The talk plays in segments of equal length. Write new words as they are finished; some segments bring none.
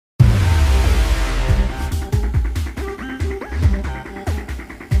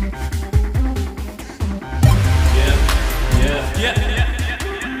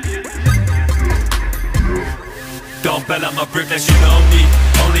bell at my brick, that you know me.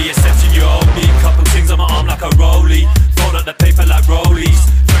 Only exception you owe me. Couple things on my arm like a rollie. Fold up the paper like rollies.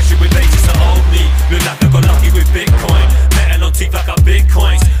 Fresh with pages that old me. Look like I got lucky with Bitcoin. Metal on teeth like a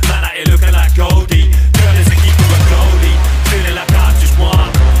Bitcoins. Man out here looking like Goldie. Girl is a keeper a goalie. Feeling like I just won.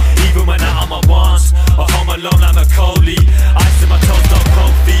 Even when out on my ones. I home alone like mccauley. Ice in my toes, no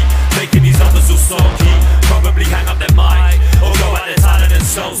cold feet. Making these others all sulky. Probably hang up their mic. Or go out to Thailand and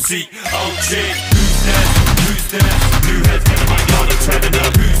soul seek. Oh shit, who's there? Who's there? Blue heads in my yard, I'm turning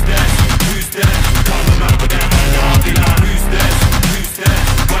up. Who's there? Who's there? Come around with that hand, I'll be like, who's there? Who's there?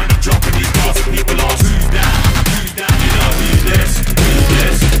 When I'm dropping these bars, people ask, who's that? Who's that? You know who's this? Who's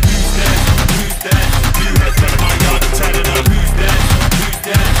this? Who's there? Who's there? Blue heads in my yard, I'm turning up. Who's there? Who's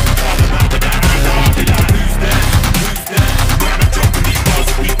there? Come around with that hand, I'll be like, who's there? Who's there? When I'm dropping these bars,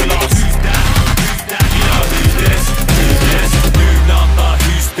 people ask, who's that? Who's that? You know who's this? Who's this? New number,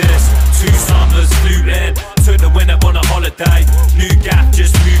 who's this? 2 summers fluting. Took the winner on a holiday. New gaff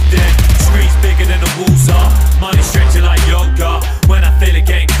just moved in. Screens bigger than the walls are. Money stretching like